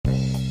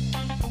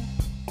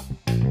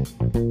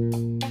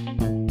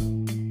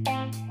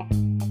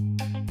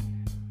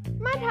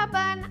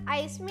Marhaban,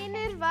 Ismi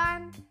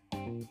Nirvan.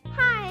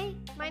 Hi,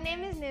 my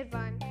name is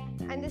Nirvan,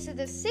 and this is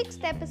the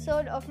 6th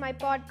episode of my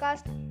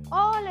podcast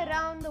All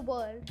Around the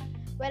World,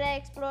 where I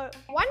explore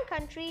one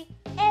country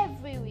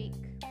every week.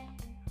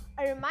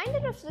 A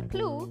reminder of the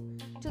clue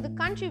to the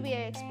country we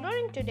are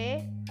exploring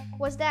today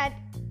was that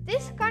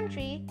this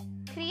country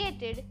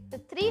created the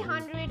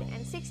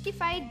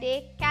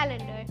 365-day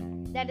calendar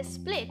that is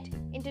split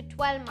into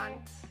 12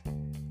 months.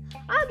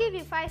 I'll give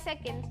you 5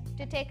 seconds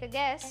to take a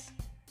guess.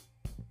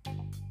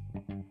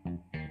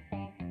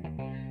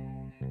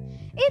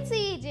 It's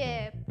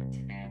Egypt.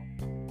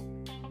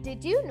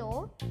 Did you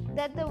know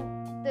that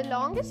the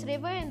longest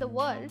river in the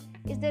world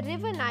is the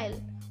River Nile,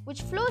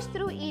 which flows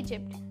through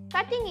Egypt,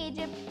 cutting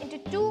Egypt into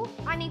 2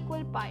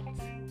 unequal parts?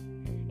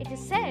 It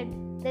is said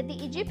that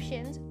the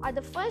Egyptians are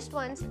the first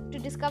ones to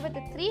discover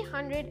the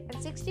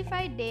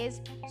 365 days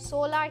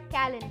solar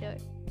calendar.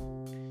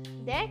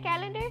 Their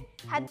calendar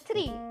had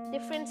 3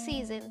 different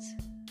seasons.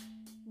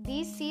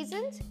 These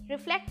seasons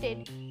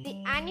reflected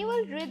the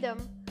annual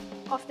rhythm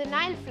of the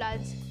Nile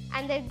floods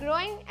and their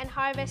growing and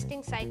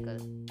harvesting cycle.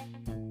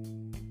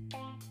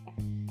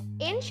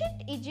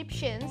 Ancient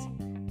Egyptians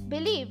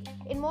believed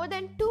in more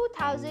than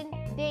 2,000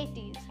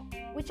 deities,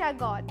 which are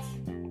gods.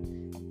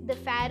 The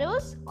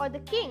pharaohs or the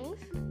kings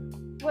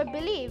were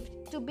believed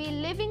to be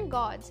living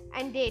gods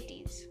and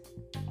deities.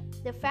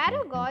 The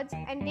pharaoh gods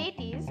and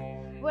deities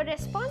were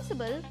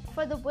responsible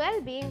for the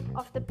well-being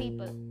of the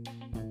people.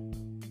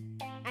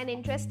 An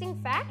interesting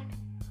fact,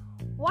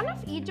 one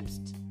of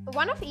Egypt's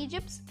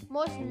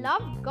most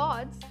loved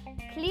gods,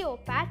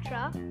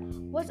 Cleopatra,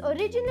 was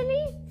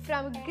originally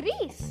from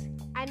Greece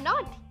and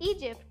not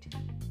Egypt.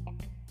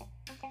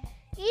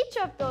 Each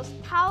of those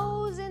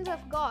thousands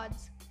of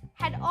gods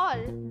had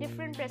all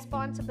different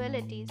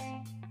responsibilities.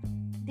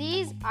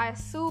 These are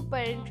super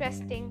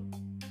interesting.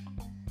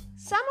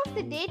 Some of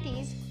the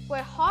deities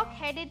were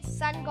hawk-headed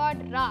sun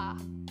god Ra,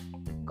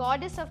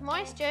 goddess of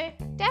moisture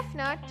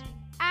Tefnut,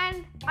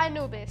 and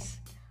Anubis,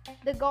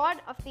 the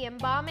god of the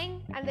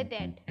embalming and the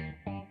dead.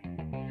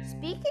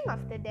 Speaking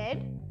of the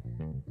dead,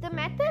 the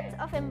methods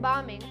of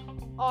embalming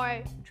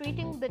or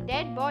treating the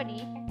dead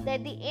body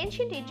that the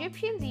ancient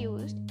Egyptians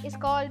used is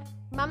called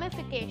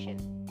mummification.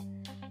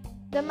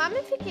 The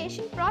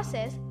mummification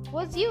process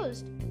was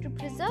used to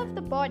preserve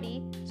the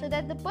body so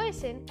that the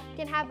person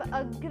can have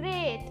a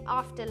great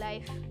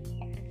afterlife.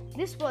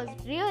 This was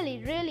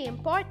really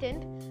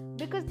important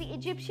because the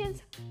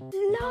Egyptians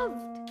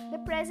loved the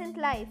present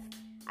life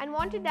and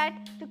wanted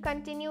that to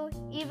continue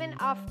even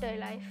after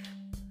life.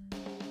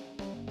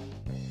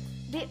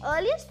 The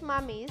earliest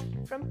mummies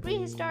from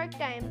prehistoric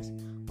times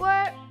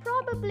were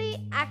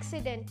probably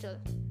accidental.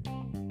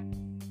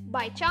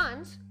 By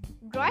chance,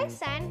 dry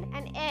sand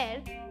and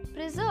air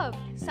preserved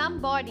some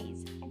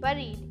bodies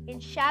buried in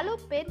shallow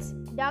pits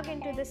dug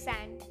into the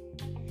sand.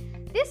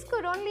 This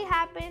could only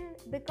happen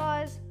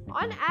because,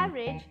 on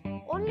average,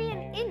 only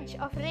an inch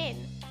of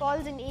rain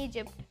falls in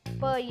Egypt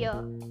per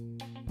year.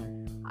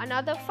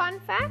 Another fun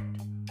fact,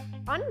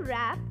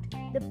 unwrapped,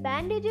 the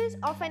bandages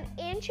of an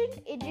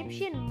ancient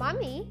Egyptian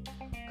mummy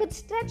could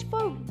stretch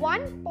for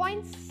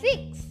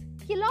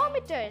 1.6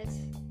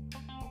 kilometers.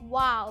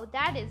 Wow,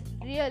 that is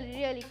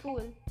really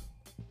cool.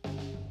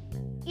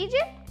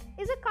 Egypt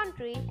is a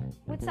country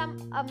with some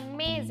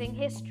amazing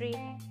history.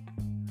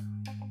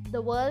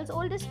 The world's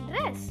oldest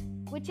dress,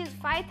 which is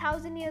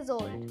 5,000 years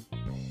old.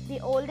 The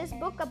oldest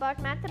book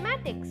about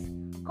mathematics,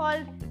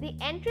 called The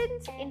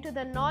Entrance into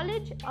the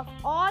Knowledge of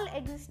All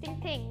Existing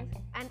Things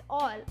and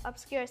All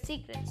Obscure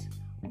Secrets,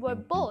 were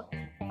both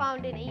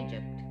found in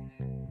Egypt.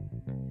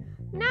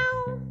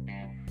 Now,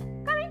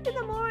 coming to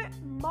the more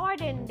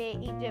modern day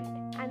Egypt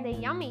and the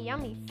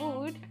yummy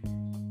food,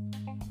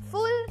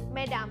 full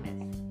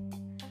medames.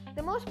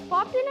 The most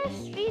popular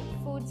street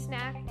food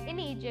snack in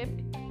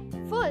Egypt,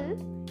 full,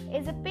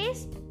 is a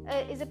paste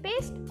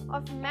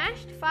of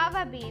mashed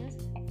fava beans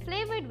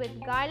flavored with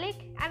garlic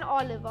and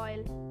olive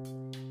oil.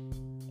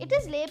 It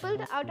is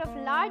labeled out of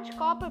large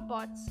copper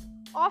pots,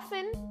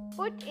 often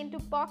put into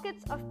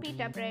pockets of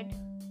pita bread.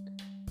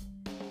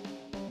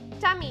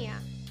 Tamia.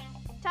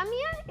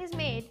 Tamia is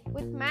made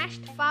with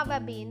mashed fava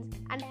beans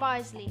and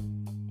parsley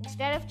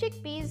instead of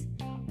chickpeas,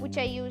 which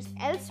are used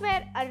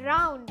elsewhere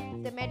around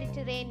the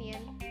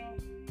Mediterranean.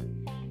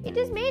 It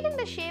is made in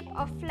the shape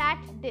of flat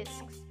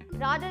discs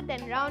rather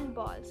than round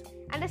balls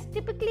and is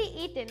typically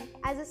eaten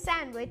as a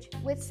sandwich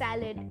with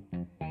salad.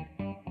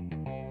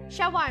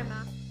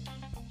 Shawarma.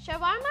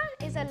 Shawarma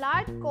is a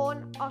large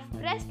cone of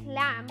pressed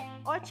lamb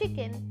or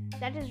chicken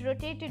that is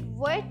rotated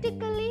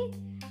vertically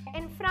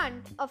in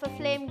front of a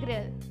flame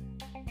grill.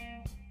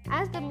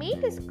 As the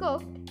meat is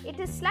cooked, it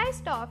is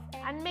sliced off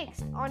and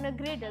mixed on a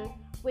griddle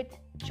with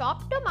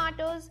chopped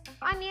tomatoes,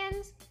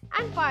 onions,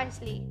 and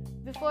parsley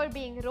before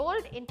being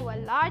rolled into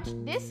a large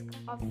disc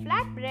of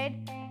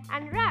flatbread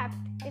and wrapped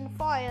in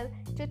foil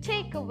to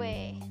take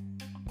away.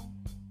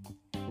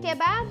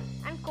 Kebab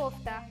and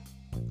kofta.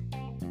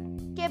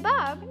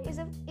 Kebab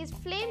is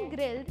flame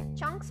grilled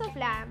chunks of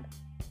lamb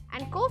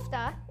and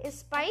kofta is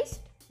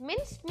spiced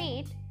minced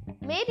meat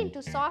made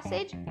into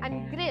sausage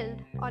and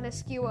grilled on a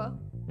skewer.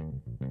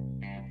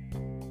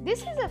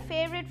 This is a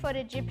favorite for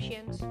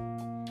Egyptians.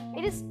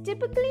 It is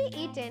typically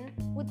eaten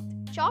with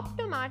chopped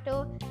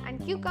tomato and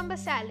cucumber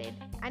salad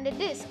and a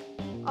disc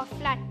of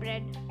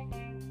flatbread.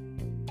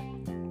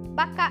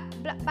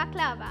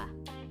 Baklava.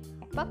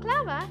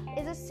 Baklava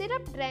is a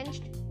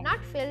syrup-drenched,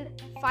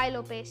 nut-filled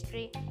phyllo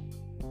pastry.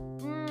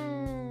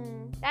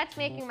 That's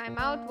making my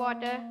mouth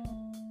water.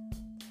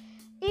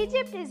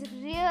 Egypt is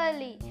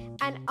really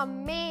an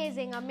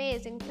amazing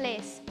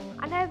place,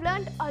 and I've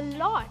learned a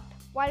lot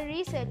while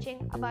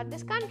researching about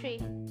this country.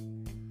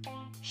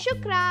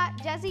 Shukra,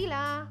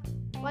 Jazila,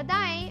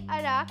 Wadai,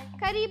 Arak,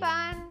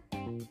 Kariban.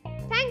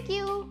 Thank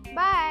you.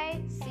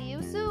 Bye. See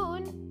you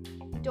soon.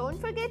 Don't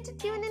forget to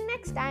tune in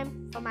next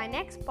time for my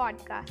next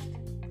podcast.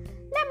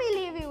 Let me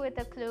leave you with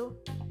a clue.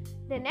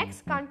 The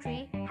next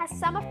country has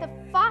some of the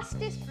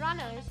fastest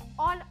runners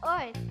on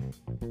earth.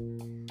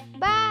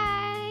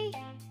 Bye.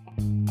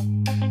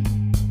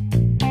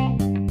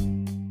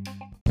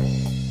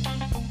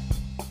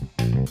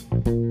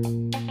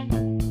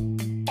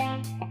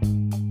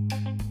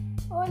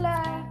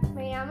 Hola,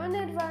 me llamo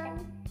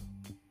Nirvan.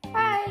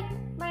 Hi,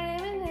 my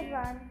name is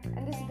Nirvan,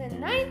 and this is the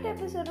 9th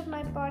episode of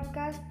my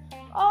podcast,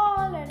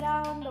 All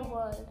Around the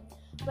World,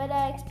 where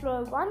I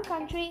explore one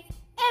country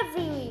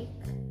every week.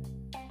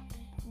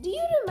 Do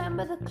you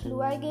remember the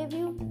clue I gave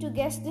you to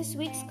guess this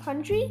week's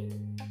country?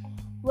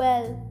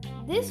 Well,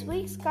 this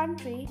week's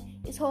country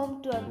is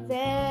home to a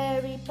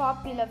very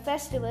popular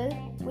festival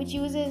which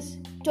uses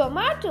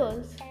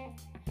tomatoes.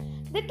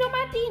 The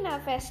Tomatina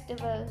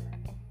Festival.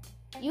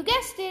 You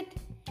guessed it,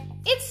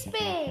 it's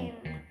Spain.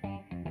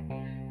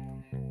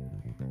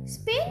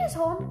 Spain is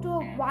home to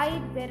a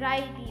wide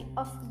variety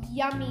of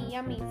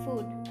yummy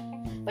food.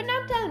 But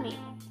now tell me,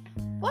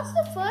 what's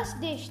the first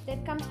dish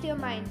that comes to your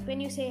mind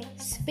when you say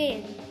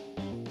Spain?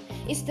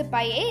 It's the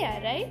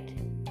paella, right?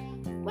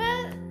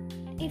 Well,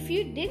 if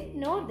you didn't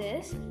know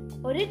this,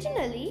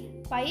 originally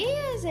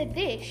paella is a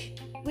dish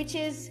which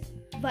is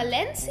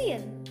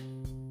Valencian.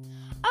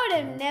 I would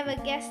have never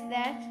guessed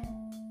that.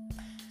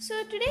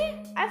 So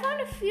today I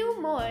found a few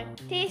more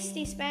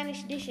tasty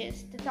Spanish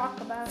dishes to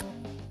talk about.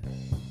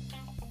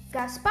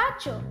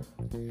 Gazpacho.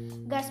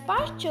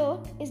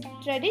 Gazpacho is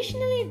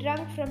traditionally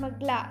drunk from a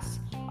glass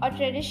or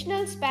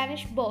traditional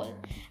Spanish bowl,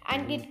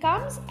 and it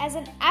comes as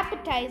an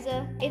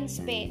appetizer in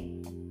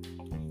Spain.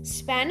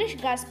 Spanish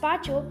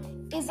gazpacho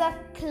is a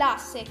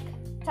classic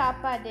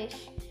tapa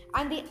dish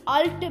and the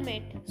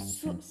ultimate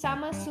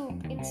summer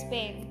soup in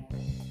Spain.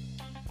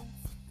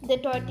 The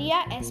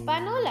tortilla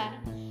española.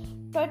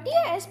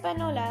 Tortilla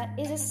española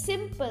is a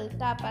simple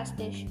tapas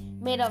dish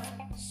made of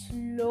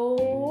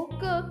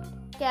slow-cooked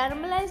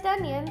caramelized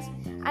onions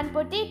and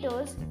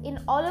potatoes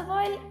in olive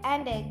oil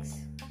and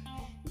eggs.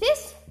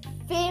 This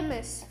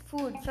famous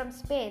food from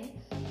Spain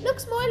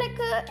looks more like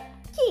a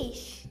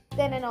quiche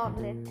than an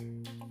omelette.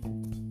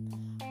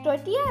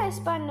 Tortilla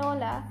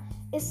española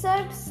is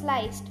served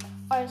sliced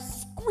or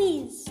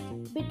squeezed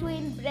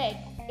between bread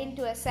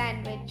into a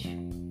sandwich.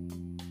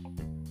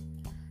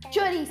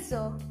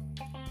 Chorizo.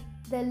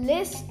 The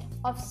list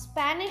of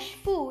Spanish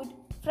food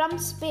from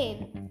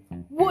Spain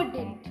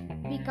wouldn't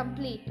be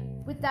complete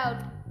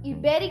without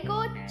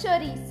Iberico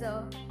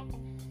chorizo.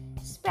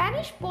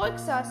 Spanish pork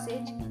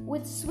sausage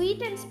with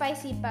sweet and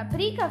spicy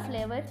paprika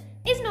flavor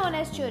is known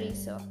as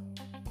chorizo.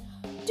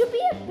 To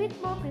be a bit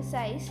more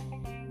precise,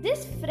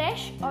 this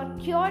fresh or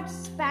cured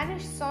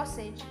Spanish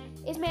sausage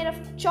is made of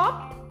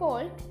chopped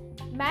pork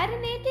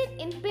marinated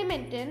in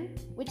pimenton,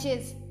 which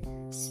is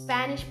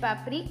Spanish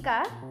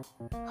paprika,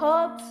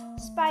 herbs,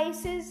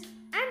 spices,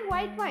 and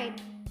white wine,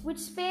 which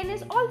Spain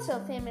is also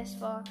famous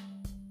for.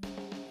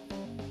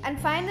 And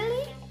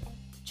finally,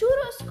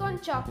 churros con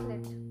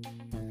chocolate.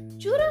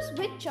 Churros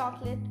with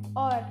chocolate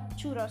or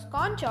churros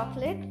con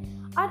chocolate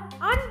are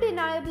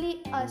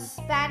undeniably a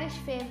Spanish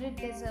favorite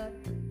dessert.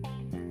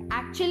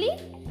 Actually,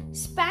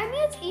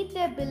 Spaniards eat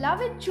their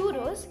beloved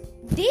churros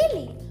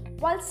daily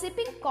while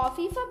sipping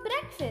coffee for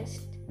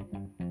breakfast.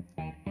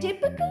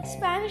 Typical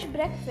Spanish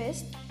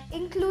breakfast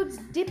includes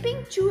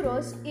dipping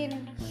churros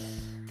in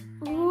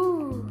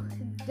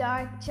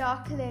dark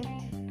chocolate,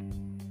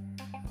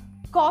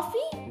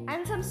 coffee,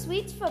 and some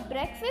sweets for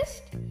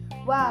breakfast.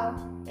 Wow,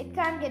 it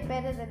can't get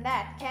better than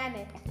that, can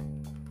it?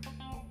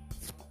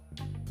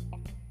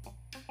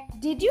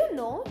 Did you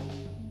know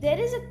there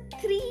is a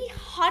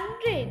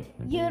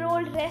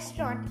 300-year-old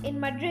restaurant in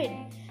Madrid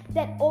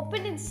that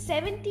opened in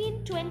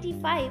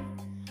 1725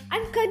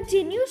 and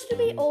continues to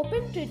be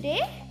open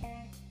today?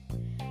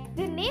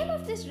 The name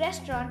of this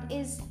restaurant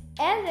is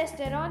El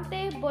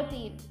Restaurante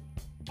Botín.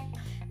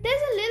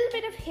 There's a little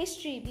bit of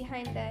history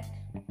behind that.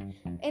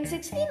 In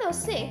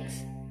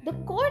 1606, the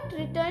court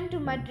returned to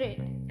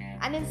Madrid,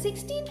 and in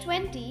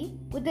 1620,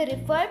 with the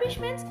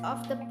refurbishments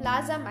of the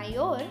Plaza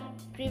Mayor,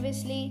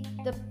 previously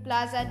the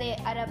Plaza de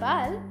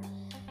Arrabal,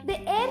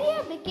 the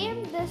area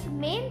became the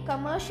main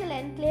commercial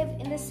enclave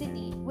in the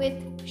city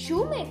with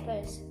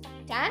shoemakers,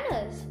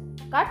 tanners,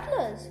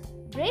 cutlers,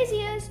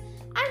 braziers,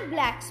 and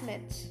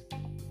blacksmiths.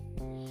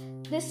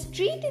 The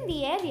street in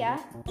the area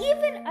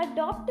even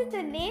adopted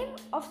the name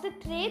of the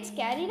trades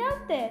carried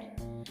out there.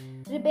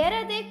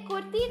 Ribera de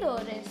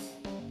Curtidores,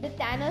 the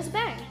Tanner's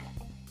Bank,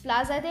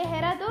 Plaza de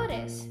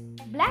Herradores,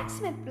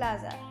 Blacksmith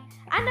Plaza,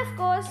 and of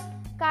course,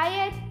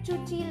 Calle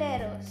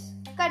Chuchileros,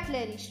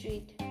 Cutlery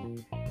Street.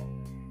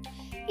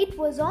 It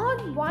was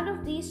on one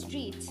of these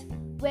streets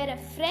where a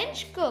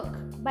French cook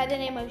by the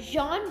name of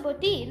Jean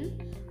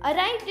Bottin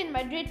arrived in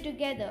Madrid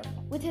together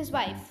with his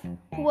wife,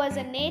 who was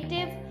a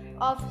native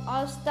of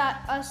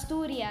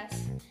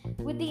Asturias,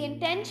 with the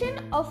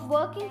intention of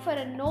working for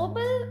a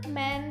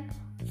nobleman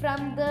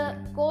from the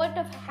court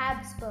of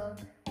Habsburg.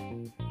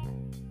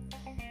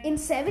 In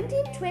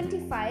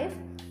 1725,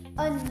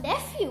 a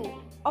nephew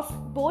of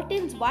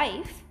Bottin's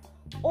wife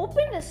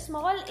opened a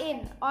small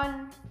inn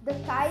on the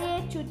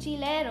Calle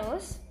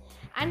Chuchileros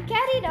and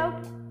carried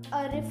out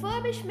a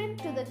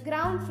refurbishment to the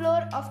ground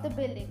floor of the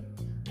building,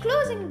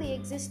 closing the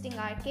existing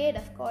arcade,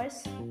 of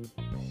course.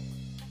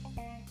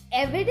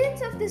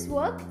 Evidence of this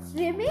work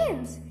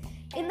remains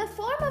in the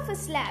form of a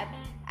slab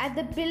at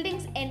the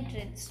building's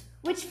entrance,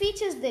 which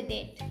features the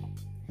date.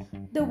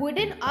 The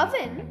wooden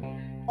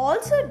oven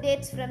also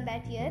dates from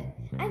that year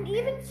and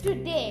even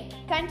today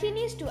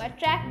continues to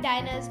attract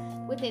diners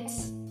with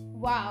its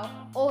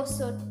oh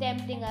so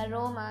tempting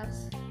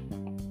aromas.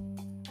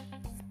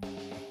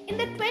 In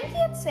the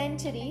 20th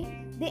century,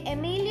 the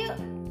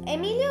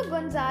Emilio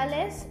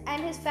Gonzalez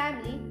and his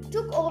family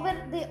took over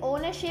the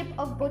ownership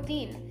of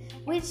Bottin,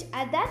 which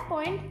at that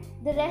point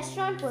the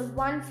restaurant was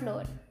one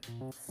floor.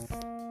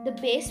 The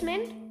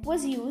basement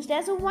was used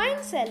as a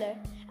wine cellar,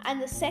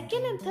 and the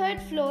second and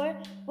third floor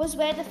was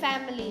where the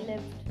family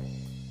lived.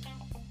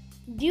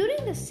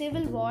 During the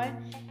Civil War,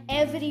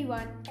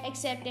 everyone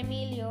except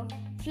Emilio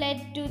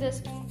fled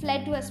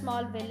to a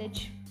small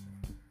village.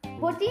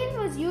 Bottin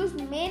was used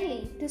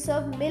mainly to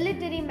serve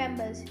military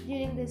members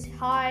during this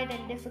hard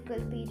and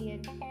difficult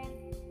period.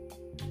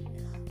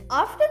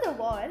 After the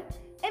war,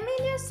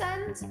 Emilio's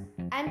sons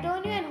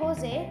Antonio and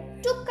Jose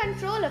took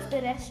control of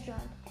the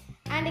restaurant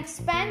and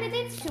expanded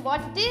it to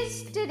what it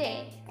is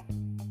today.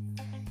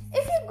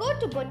 If you go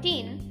to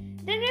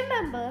Bottin, then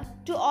remember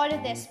to order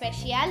their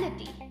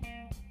speciality,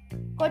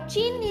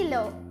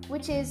 cochinillo,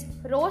 which is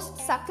roast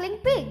suckling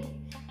pig,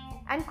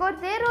 and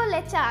cordero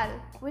lechal,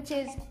 which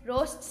is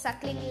roast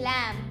suckling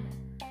lamb.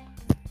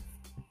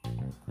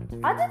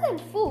 Other than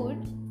food,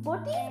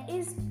 Bottin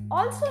is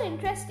also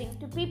interesting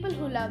to people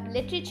who love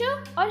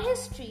literature or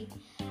history,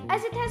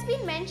 as it has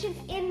been mentioned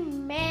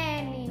in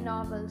many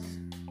novels.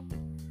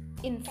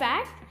 In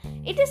fact,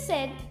 it is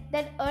said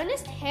that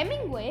Ernest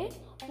Hemingway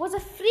was a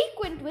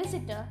frequent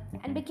visitor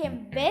and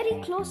became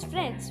very close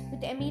friends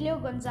with Emilio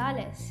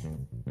Gonzalez.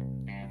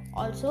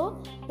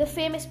 Also, the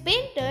famous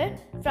painter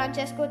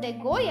Francesco de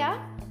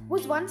Goya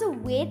was once a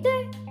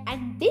waiter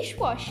and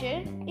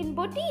dishwasher in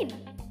Bottin,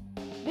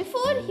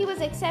 before he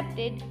was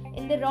accepted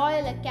in the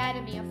Royal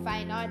Academy of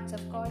Fine Arts,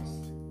 of course.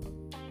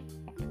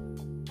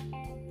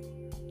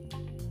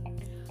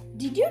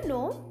 Did you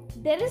know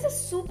there is a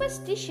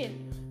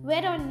superstition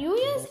where on New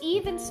Year's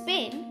Eve in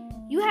Spain,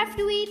 you have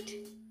to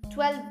eat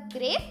 12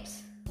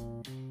 grapes?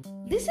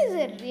 This is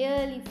a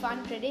really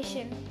fun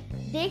tradition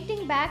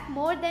dating back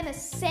more than a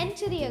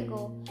century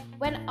ago,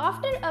 when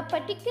after a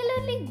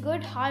particularly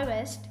good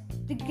harvest,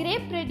 the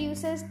grape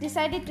producers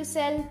decided to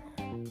sell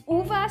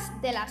uvas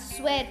de la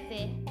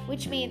suerte,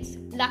 which means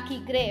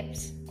lucky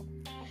grapes.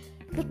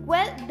 The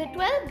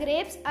 12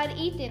 grapes are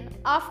eaten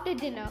after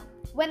dinner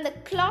when the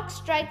clock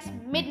strikes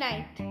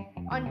midnight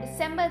on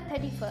December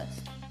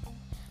 31st.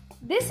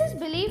 This is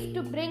believed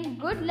to bring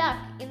good luck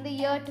in the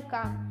year to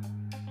come.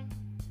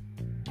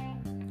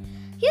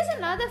 Here's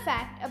another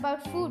fact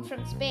about food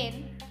from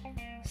Spain.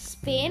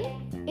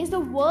 Spain is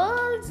the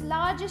world's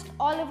largest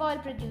olive oil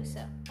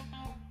producer.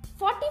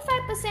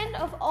 45%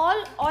 of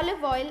all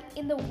olive oil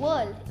in the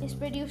world is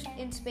produced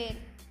in Spain.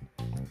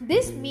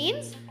 This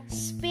means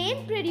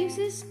Spain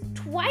produces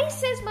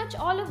twice as much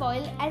olive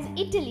oil as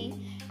Italy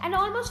and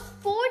almost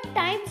 4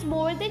 times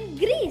more than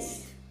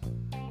Greece.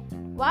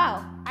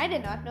 Wow, I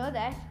did not know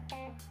that.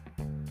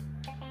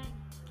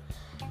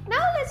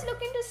 Now let's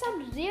look into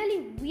some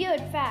really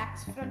weird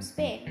facts from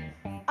Spain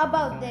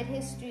about their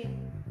history.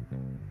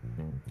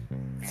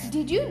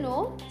 Did you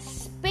know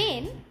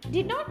Spain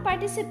did not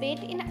participate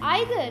in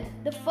either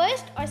the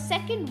First or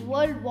Second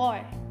World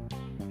War?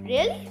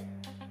 Really?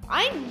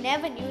 I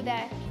never knew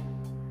that.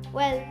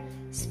 Well,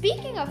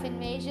 speaking of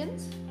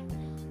invasions,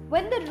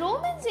 when the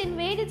Romans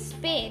invaded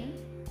Spain,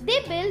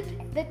 they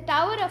built the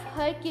Tower of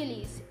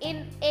Hercules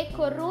in A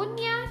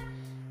Coruña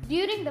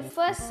during the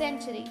 1st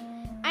century,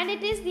 and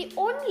it is the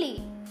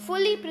only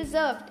fully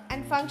preserved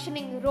and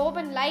functioning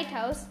Roman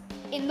lighthouse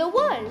in the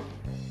world.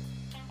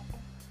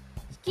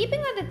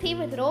 Keeping on the theme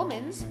with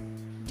Romans,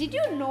 did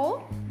you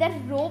know that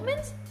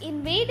Romans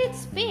invaded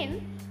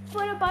Spain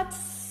for about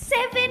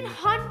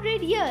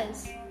 700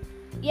 years?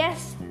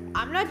 Yes,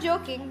 I'm not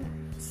joking,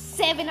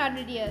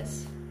 700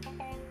 years.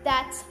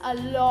 That's a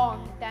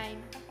long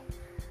time.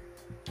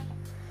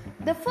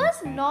 The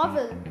first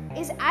novel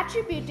is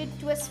attributed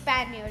to a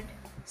Spaniard.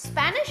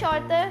 Spanish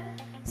author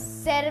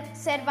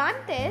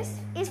Cervantes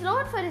is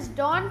known for his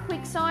Don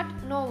Quixote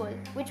novel,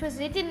 which was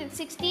written in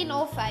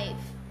 1605.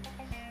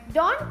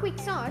 Don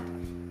Quixote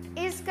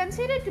is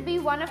considered to be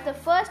one of the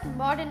first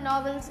modern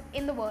novels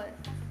in the world.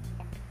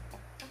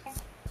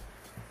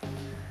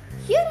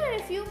 Here are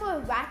a few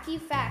more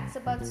wacky facts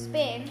about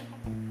Spain.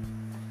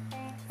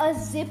 A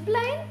zip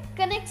line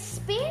connects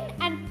Spain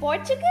and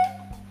Portugal?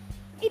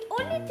 It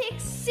only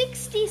takes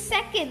 60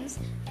 seconds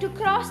to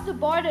cross the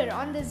border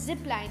on the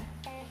zip line.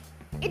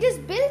 It is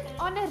built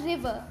on a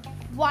river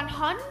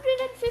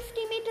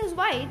 150 meters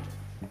wide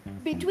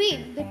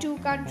between the two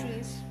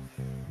countries.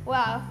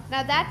 Wow,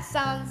 now that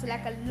sounds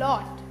like a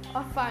lot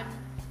of fun.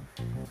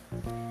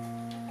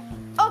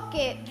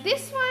 Okay,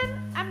 this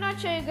one I'm not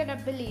sure you're gonna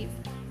believe,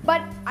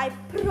 but I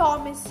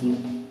promise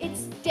you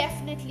it's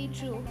definitely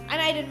true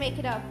and I didn't make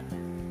it up.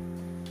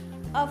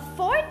 A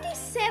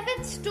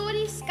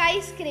 47-story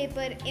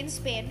skyscraper in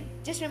Spain,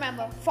 just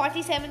remember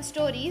 47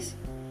 stories,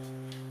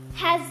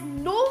 has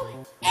no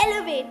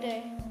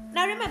elevator.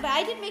 Now remember,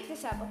 I didn't make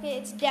this up, okay?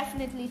 It's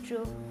definitely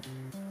true.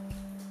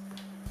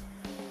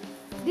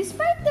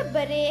 Despite the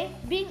beret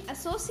being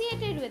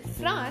associated with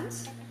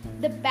France,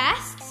 the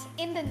Basques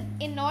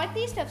in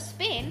northeast of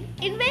Spain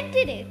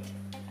invented it.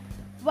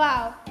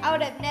 Wow, I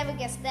would have never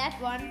guessed that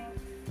one.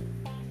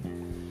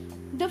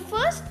 The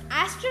first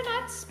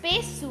astronaut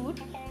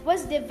spacesuit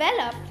was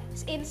developed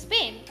in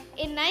Spain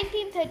in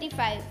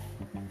 1935.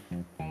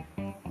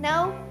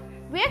 Now,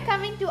 we're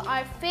coming to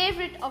our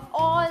favorite of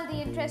all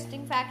the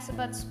interesting facts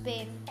about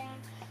Spain.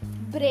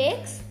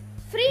 Breaks,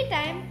 free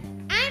time,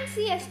 and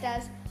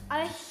siestas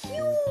are a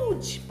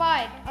huge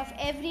part of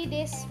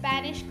everyday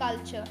Spanish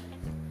culture.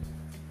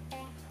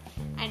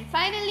 And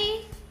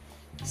finally,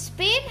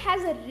 Spain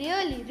has a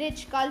really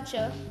rich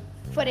culture.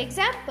 For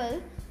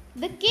example,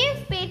 the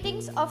cave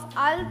paintings of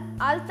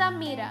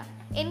Altamira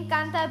in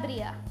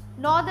Cantabria,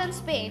 northern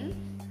Spain,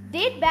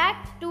 date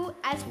back to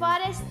as far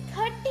as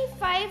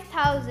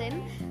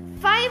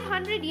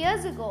 35,500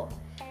 years ago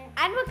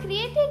and were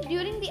created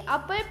during the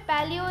Upper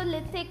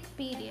Paleolithic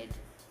period.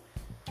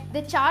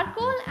 The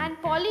charcoal and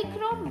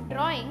polychrome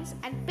drawings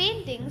and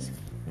paintings,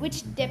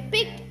 which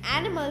depict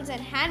animals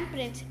and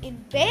handprints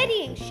in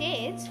varying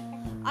shades,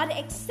 are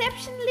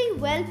exceptionally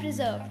well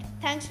preserved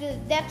thanks to the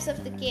depths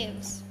of the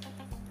caves.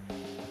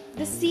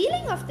 The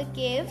ceiling of the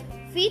cave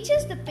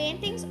features the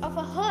paintings of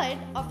a herd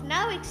of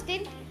now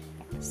extinct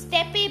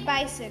steppe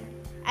bison,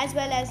 as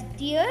well as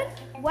deer,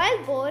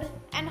 wild boar,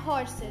 and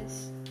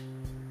horses.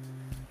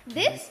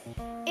 This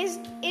is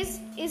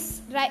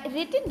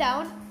written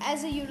down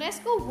as a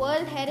UNESCO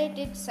World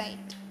Heritage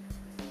Site.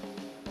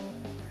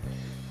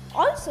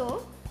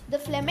 Also, the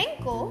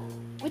flamenco,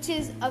 which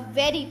is a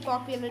very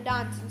popular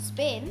dance in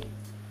Spain,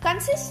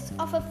 consists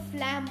of a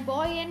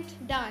flamboyant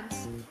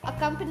dance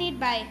accompanied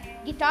by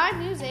guitar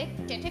music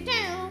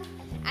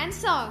and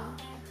song,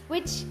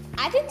 which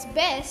at its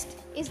best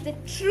is the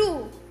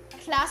true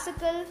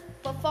classical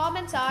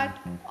performance art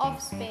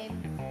of Spain.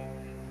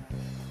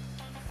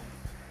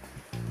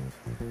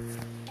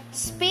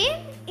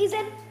 Spain is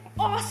an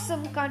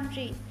awesome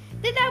country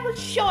that I will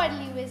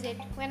surely visit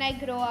when I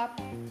grow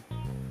up.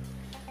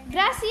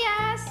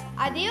 Gracias,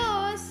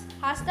 adios,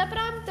 hasta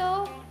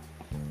pronto.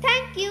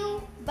 Thank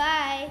you,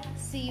 bye,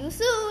 see you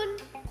soon.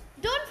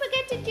 Don't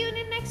forget to tune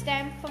in next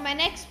time for my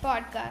next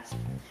podcast.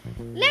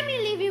 Let me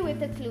leave you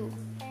with a clue.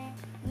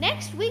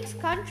 Next week's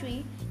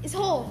country is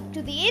home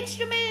to the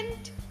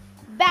instrument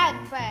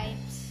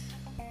bagpipes.